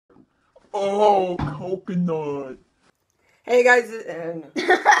Oh, coconut. Hey guys,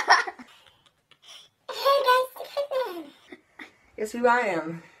 guess who I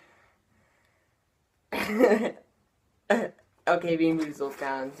am? Okay, Bean Boozled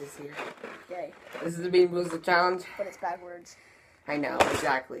challenge is here. Yay. This is the Bean Boozled challenge. But it's backwards. I know,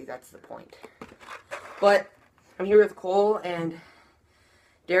 exactly. That's the point. But I'm here with Cole and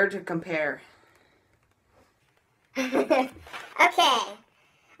dare to compare. Okay.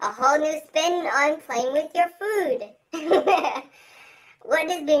 A whole new spin on playing with your food. What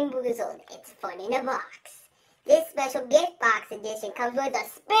is Bean Boozled? It's fun in a box. This special gift box edition comes with a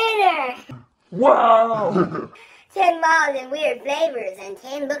spinner! Wow! 10 mild and weird flavors and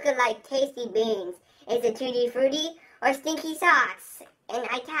 10 lookalike tasty beans. Is it Tutti Frutti or Stinky Socks in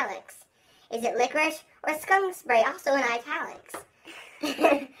italics? Is it licorice or skunk spray also in italics?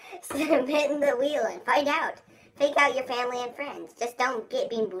 Spin the wheel and find out. Fake out your family and friends. Just don't get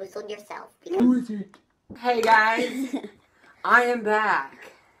Bean Boozled yourself. Who is it? Hey guys, I am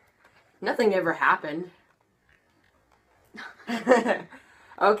back. Nothing ever happened.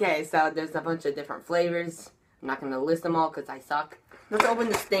 Okay, so there's a bunch of different flavors. I'm not going to list them all because I suck. Let's open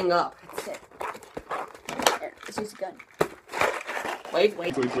this thing up. Okay. Let's use a gun. Wait.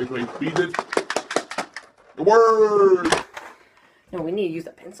 Wait. Beat it. The word! No, we need to use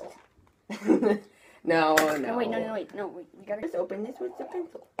a pencil. No. No, wait. You gotta Let's open this with the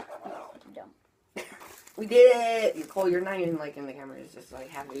pencil. Oh, I'm dumb. We did it! Cole, you're not even like in the camera. It's just like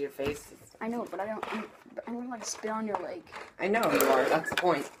half of your face. I know, but I don't like spit on your leg. I know you are. That's the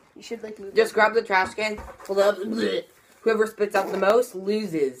point. You should like move. Just grab the trash can, pull it up. Bleh. Whoever spits out the most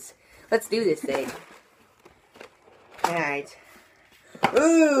loses. Let's do this thing. Alright.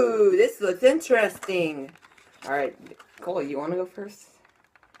 Ooh, this looks interesting. Alright, Cole, you want to go first?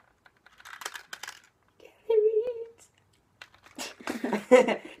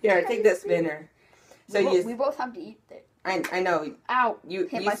 Here, take that spinner. So we both have to eat it. I know. Ow! You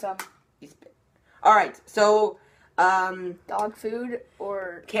Hit my thumb. Alright, so Dog food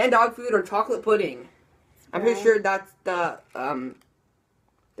or canned dog food or chocolate pudding? I'm pretty sure that's the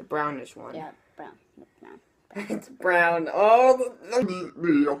brownish one. yeah, brown. It's brown. Oh,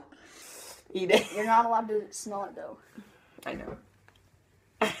 eat it. You're not allowed to smell it though. I know.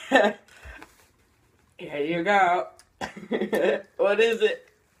 Here you go. What is it?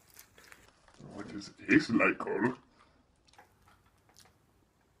 What does it taste like, Cole?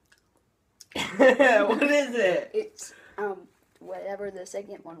 What is it? It's whatever the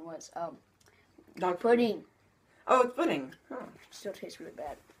second one was. Dog Pudding. Oh, it's pudding. Oh. Still tastes really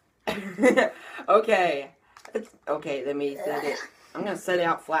bad. Okay. Okay, let me set it. I'm gonna set it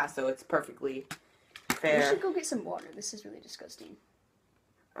out flat so it's perfectly We fair. should go get some water. This is really disgusting.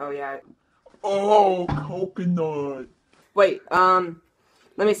 Oh yeah. Oh, coconut. Wait, let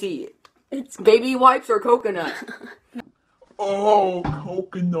me see. It's Baby wipes or coconut? Oh,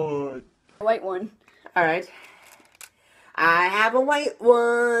 coconut. a white one. Alright. I have a white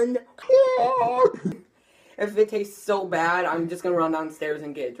one. If it tastes so bad, I'm just gonna run downstairs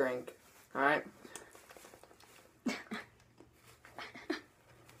and get a drink. Alright?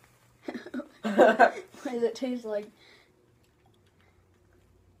 What does it taste like?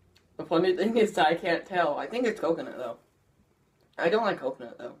 The funny thing is I can't tell. I think it's coconut though. I don't like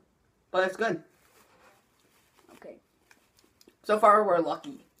coconut though. But it's good. Okay. So far we're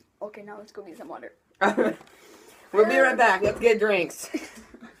lucky. Okay, now let's go get some water. We'll be right back. Let's get drinks.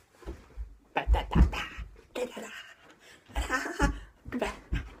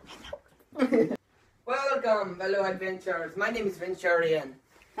 Welcome, fellow adventurers. My name is Venturian.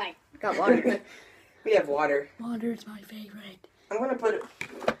 Hi. Got water. We have water. Water's my favorite. I'm gonna put it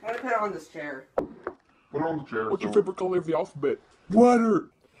on this chair. Put it on the chair. What's your favorite color of the alphabet? Water.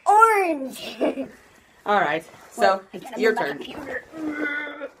 Orange! Alright, so it's your turn.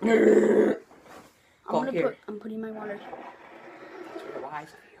 I'm putting my water Wise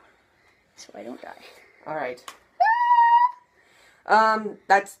of you. so I don't die. Alright.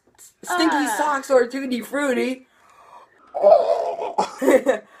 That's Stinky Socks or Tutti Frutti. Oh,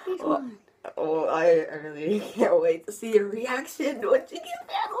 I really can't wait to see your reaction once you get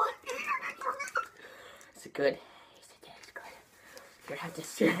that one. Is it good? Is it good? Here, have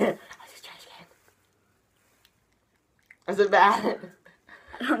this trash can. Is it bad?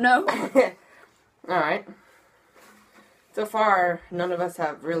 I don't know. Alright. So far, none of us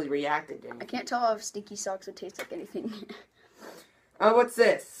have really reacted to I it. can't tell if stinky socks would taste like anything. Oh, what's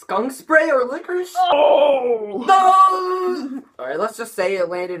this? Skunk spray or licorice? Oh! No! Alright, let's just say it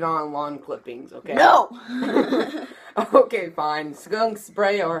landed on lawn clippings, okay? No! Okay, fine. Skunk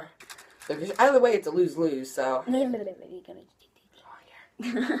spray or licorice. Either way, it's a lose-lose, so.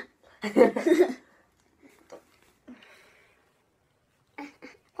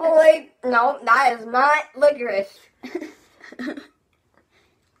 No, that is not licorice.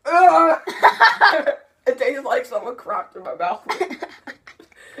 It tastes like someone cracked in my mouth.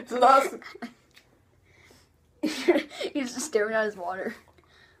 It's not. He's just staring at his water.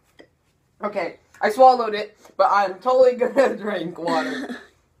 Okay, I swallowed it, but I'm totally gonna drink water.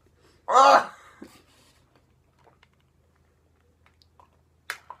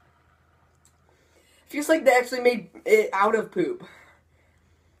 Feels like they actually made it out of poop.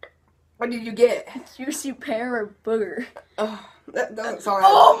 What did you get? Juicy pear or booger? That doesn't sound.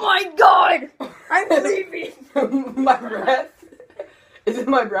 Oh my god! I'm leaving. My breath. Is it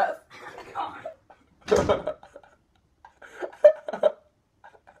my breath?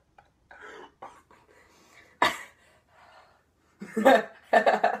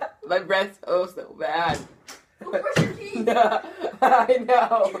 My breath's oh so bad. Brush your teeth. I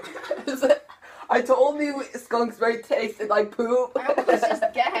know. I told you skunk spray tasted like poop. I almost just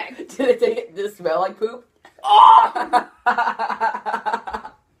gagged. Did it smell like poop? Oh!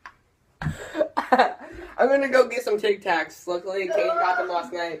 I'm gonna go get some Tic Tacs. Luckily, Kate got them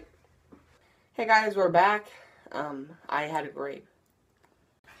last night. Hey guys, we're back. I had a grape.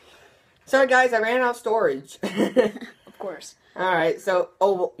 Sorry guys, I ran out of storage. Of course. Alright, so,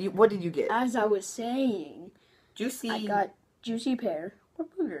 what did you get? As I was saying, Juicy. I got juicy pear or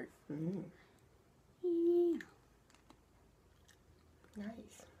booger. Mm. Yeah.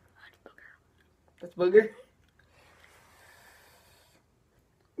 Nice. That's booger.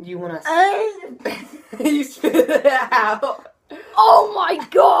 You wanna... You spit it out. Oh my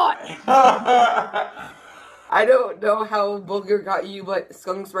god! I don't know how booger got you, but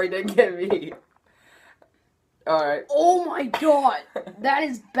skunk spray didn't get me. Alright. Oh my god! That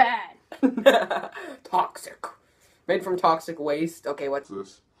is bad. Toxic. Made from toxic waste. Okay, what's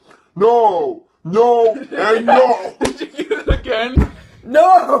This. No! No! And no! Did you get it again?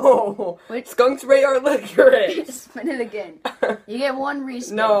 No! Wait. Skunk spray or licorice? Spin it again. You get one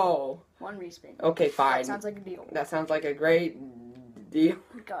respin. No. One respin. Okay, fine. That sounds like a deal. That sounds like a great deal.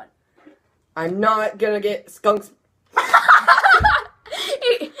 Oh my god. I'm not gonna get skunks.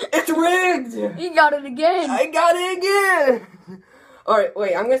 It's rigged! He got it again. I got it again! Alright,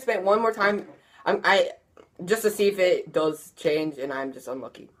 wait, I'm gonna spin one more time. Just to see if it does change, and I'm just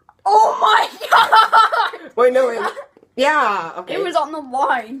unlucky. Oh my god! Wait, no, wait. Yeah, okay. It was on the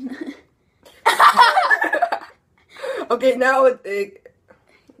line. Okay, now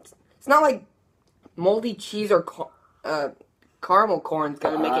it's not like moldy cheese or caramel corn's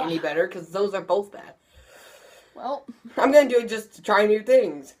gonna make it any better, because those are both bad. Well, I'm gonna do it just to try new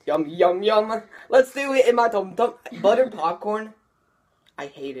things. Yum, yum, yum. Let's do it in my tum-tum. Buttered popcorn. I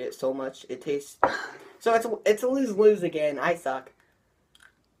hate it so much. It tastes... So it's a lose-lose again. I suck.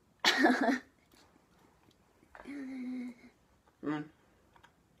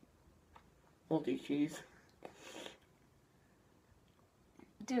 Moldy cheese.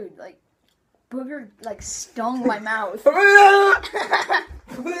 dude, like, booger, like, stung my mouth.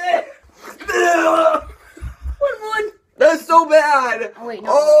 One. That's so bad. Oh wait,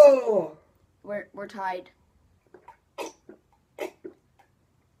 no. Oh, We're tied.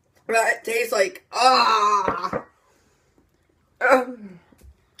 that tastes like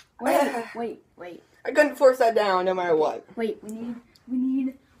Wait. I couldn't force that down no matter what. Wait, we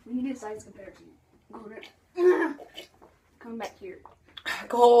need a size comparison. Come back here.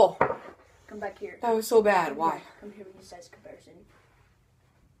 Cole, Come back here. that was so bad. Why? Come here with a size comparison.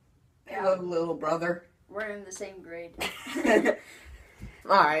 Hello, little brother. We're in the same grade.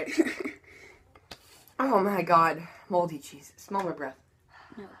 Alright. Oh my god. Moldy cheese. Smell my breath.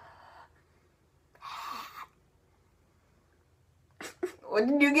 No. What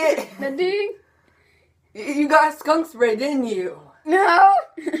did you get? Nothing? You got skunk spray, didn't you? No!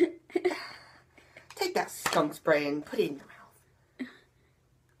 Take that skunk spray and put it in your mouth.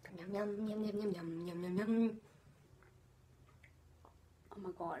 Oh my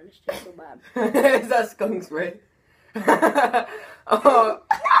god, this tastes so bad. Is that skunk spray? Oh,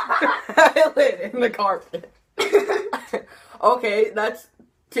 I lit it in the carpet. Okay, that's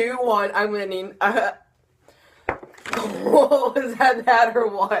 2-1. I'm winning. What was that or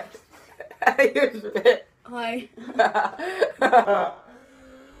what? Here's it. Hi.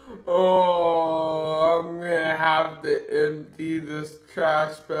 Oh, I'm gonna have to empty this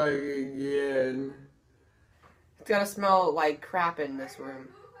trash bag again. It's gonna smell like crap in this room.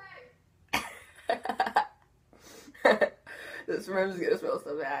 This room's gonna smell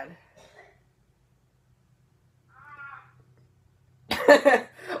so bad.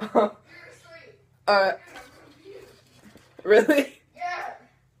 Really? Yeah.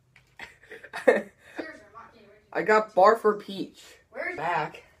 I got bar for peach. Where's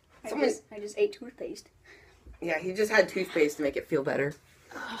Back. I just ate toothpaste. Yeah, he just had toothpaste to make it feel better.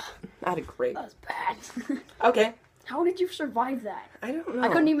 I had a grape. That was bad. Okay. How did you survive that? I don't know. I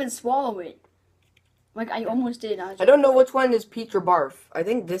couldn't even swallow it. Like, I almost did. I don't know which one is peach or barf. I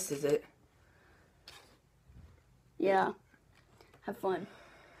think this is it. Yeah. Have fun.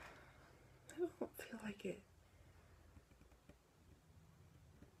 I don't feel like it.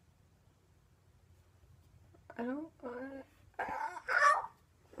 I don't.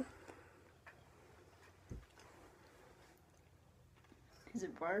 Is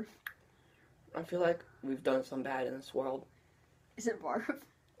it barf? I feel like we've done some bad in this world. Is it barf?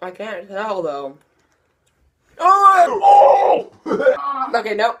 I can't tell though. Oh!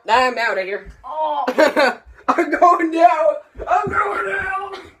 Okay, nope. I'm out of here. I'm going down. I'm going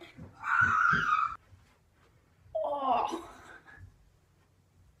down. Oh.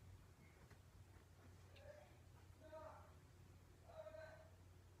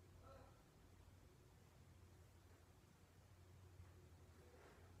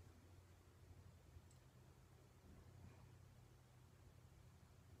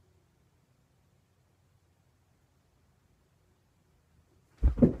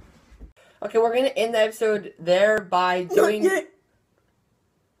 Okay, we're gonna end the episode there by doing.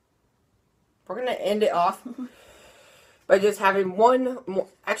 We're gonna end it off by just having one more.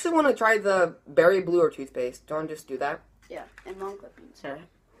 I actually want to try the berry blue or toothpaste. Don't just do that. Yeah, and long clippings. Alright.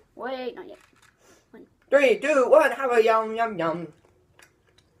 Wait, not yet. 3, 2, 1. Have a yum yum yum.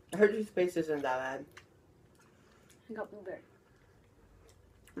 I heard toothpaste isn't that bad. I got blueberry.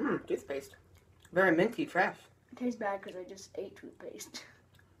 Toothpaste. Very minty trash. It tastes bad because I just ate toothpaste.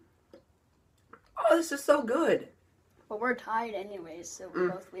 Oh, this is so good. But we're tied anyways, so we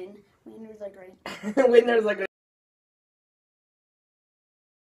both win. Winners are great. Winners like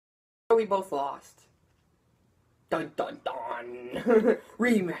we both lost. Dun dun dun.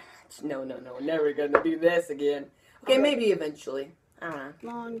 Rematch. No, never gonna do this again. Okay, maybe eventually. I don't know.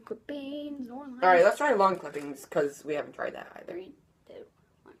 Long clippings, or lines. Alright, let's try long clippings, because we haven't tried that either. 3, 2,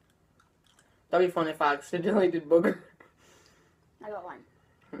 1. That'd be fun if I accidentally did booger. I got one.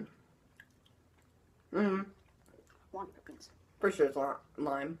 Mm-hmm. Long clippings. For sure it's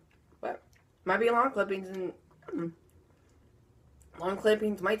lime. But might be long clippings and long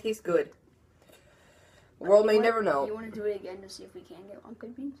clippings might taste good. The world may never know. You want to do it again to see if we can get long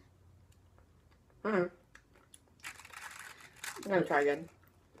clippings? I'm gonna try again.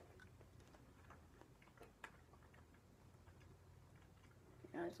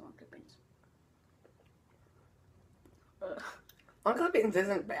 Yeah, it's long clippings. Long clippings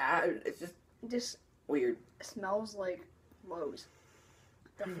isn't bad. It's just It just weird. smells like Lowe's.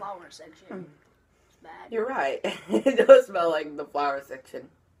 The flower section. It's bad. You're right. It does smell like the flower section.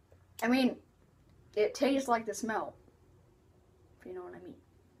 I mean, it tastes like the smell. If you know what I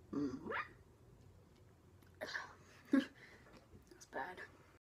mean.